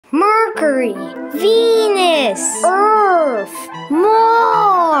Mercury, Venus, Earth,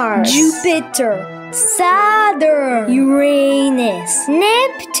 Mars, Jupiter, Saturn, Uranus,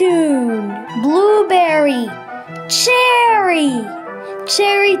 Neptune, blueberry, cherry,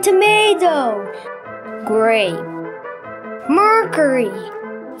 cherry tomato, grape, Mercury,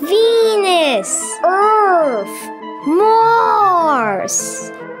 Venus, Earth, Mars.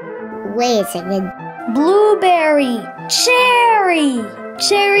 Wait a second. Blueberry, cherry,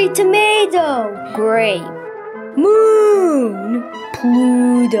 cherry tomato, grape, moon,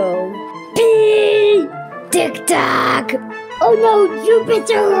 Pluto. P! Tic-tac! Oh no,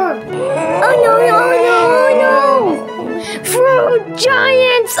 Jupiter! Oh no, no, no, no! Fruit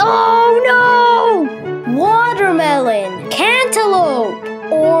giants! Oh no! Watermelon, cantaloupe,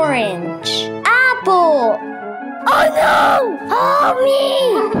 orange, apple. Oh no! Oh me!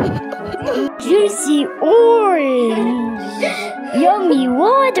 Juicy orange, yummy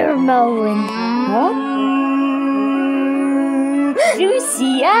watermelon. Huh?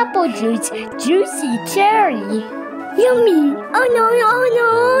 Juicy apple juice, juicy cherry. Yummy! Oh no, oh no,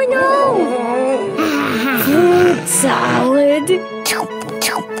 oh no! Fruit salad.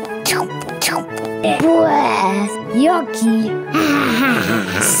 Bleh, yucky.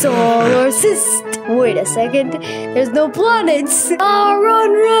 Solar system. Wait a second. There's no planets. Oh,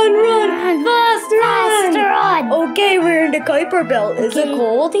 run, run, run! Faster run! Okay, we're in the Kuiper Belt. Is it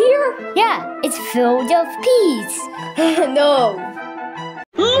cold here? Yeah, it's filled of peas. No.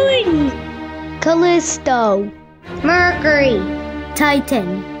 Moon, Callisto, Mercury,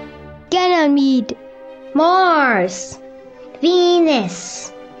 Titan, Ganymede, Mars,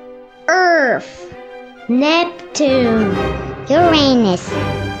 Venus, Earth, Neptune, Uranus,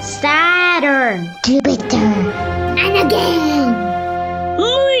 Saturn, Jupiter, and again.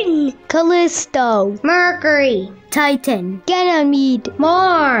 Moon, Callisto, Mercury, Titan, Ganymede,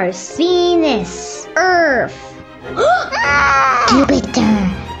 Mars, Venus, Earth, Jupiter,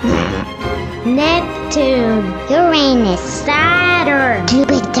 Neptune, Uranus, Saturn,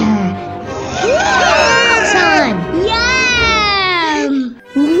 Jupiter, Sun, Yam!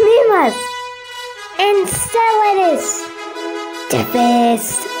 Mimas, Enceladus, Tethys,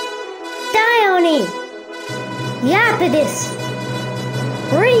 Dione, Iapetus,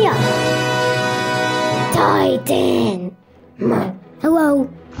 Rhea, Titan. Hello.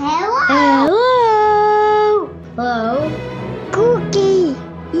 Hello. Hello. Cookie.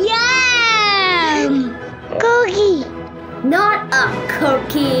 Yam. Cookie. Not a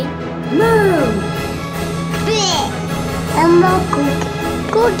cookie. Moon. Big. I'm a cookie.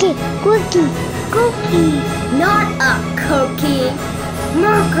 Cookie. Cookie. Not a cookie.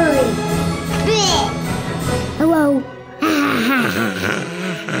 Mercury. Big. Hello.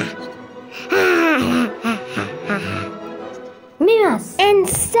 Mimas,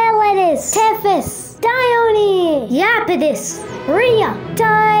 Enceladus, Tethys, Dione, Iapetus, Rhea,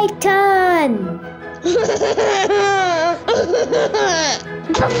 Titan.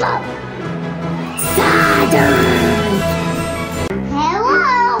 Saturn.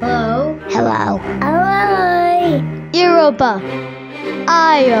 Hello. Hello. Hello. Europa,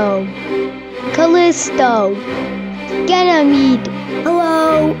 Io, Callisto, Ganymede.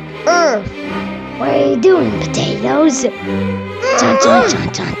 Hello. Earth. What are you doing, potatoes? Chant, chant,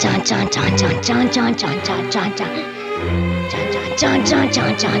 chant, chant, chant, chant, chant, chant, chant, chant, chant, chant, chant.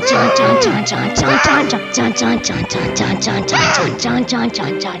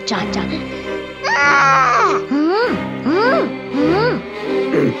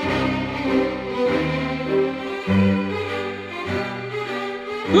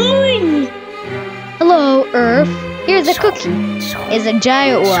 Hello, Earth. Here's a cookie. It's a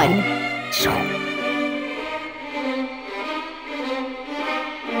giant one.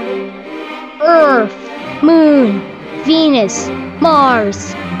 Earth, Moon, Venus,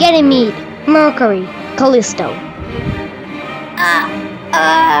 Mars, Ganymede, Mercury, Callisto.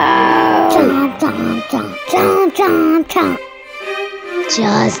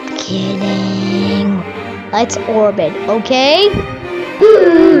 Just kidding. Let's orbit, okay?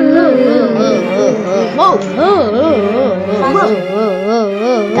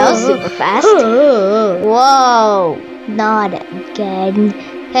 That was super fast. Whoa, not again.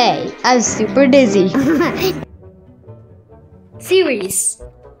 Hey, I'm super dizzy. Series.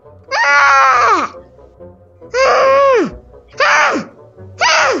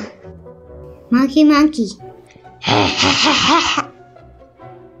 Monkey, monkey.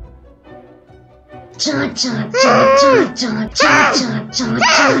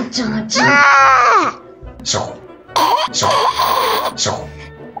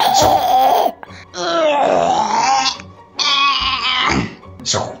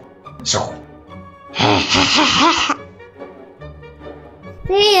 So.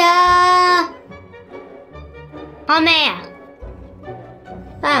 See ya. Homea.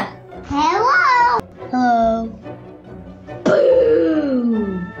 Hello. Hello.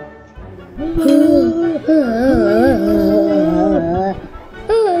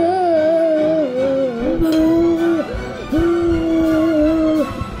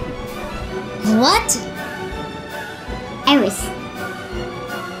 What? Iris.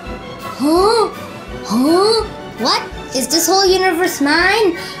 Huh? What? Is this whole universe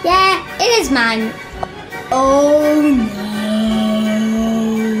mine? Yeah, it is mine. Oh no.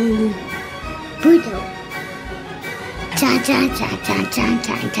 Pluto.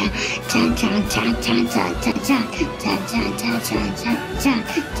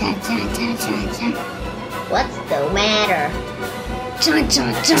 What's the matter?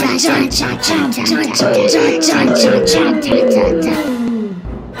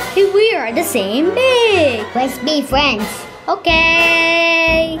 Hey, we are the same big. Let's be friends.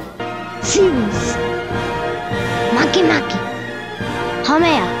 Okay. Series. Maki.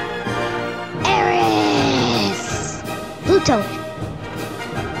 Homea. Eris. Pluto.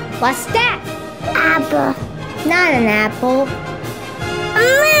 What's that? Apple. Not an apple.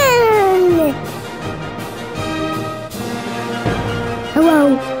 Hello.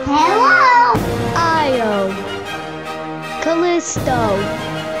 Hello. Io. Callisto.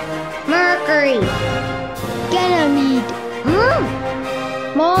 Mercury. Ganymede.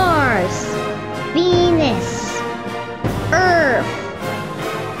 Mars. Venus. Earth.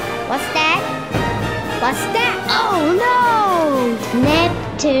 What's that? What's that? Oh no!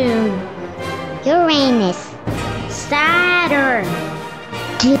 Neptune. Uranus. Saturn.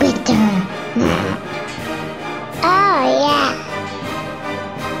 Jupiter. Oh yeah.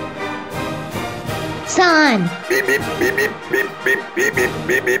 Sun.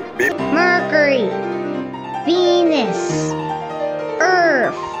 Mercury. Venus.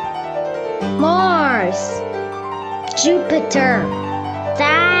 Earth. Mars. Jupiter.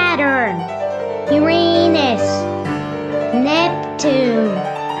 Saturn. Uranus. Neptune.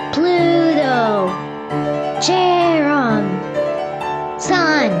 Pluto. Charon.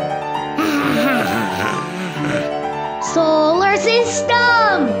 Sun. Solar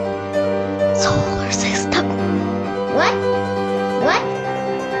system. Solar system. What?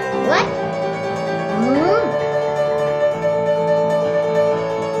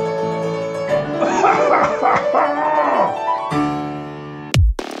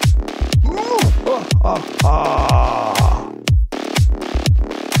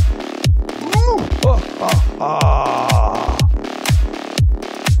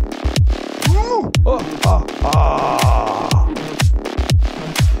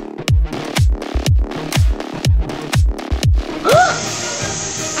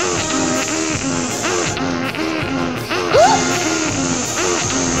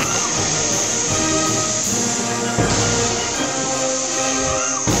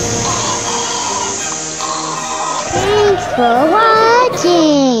 Thanks for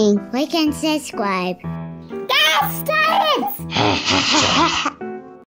watching. Like and subscribe. That's science!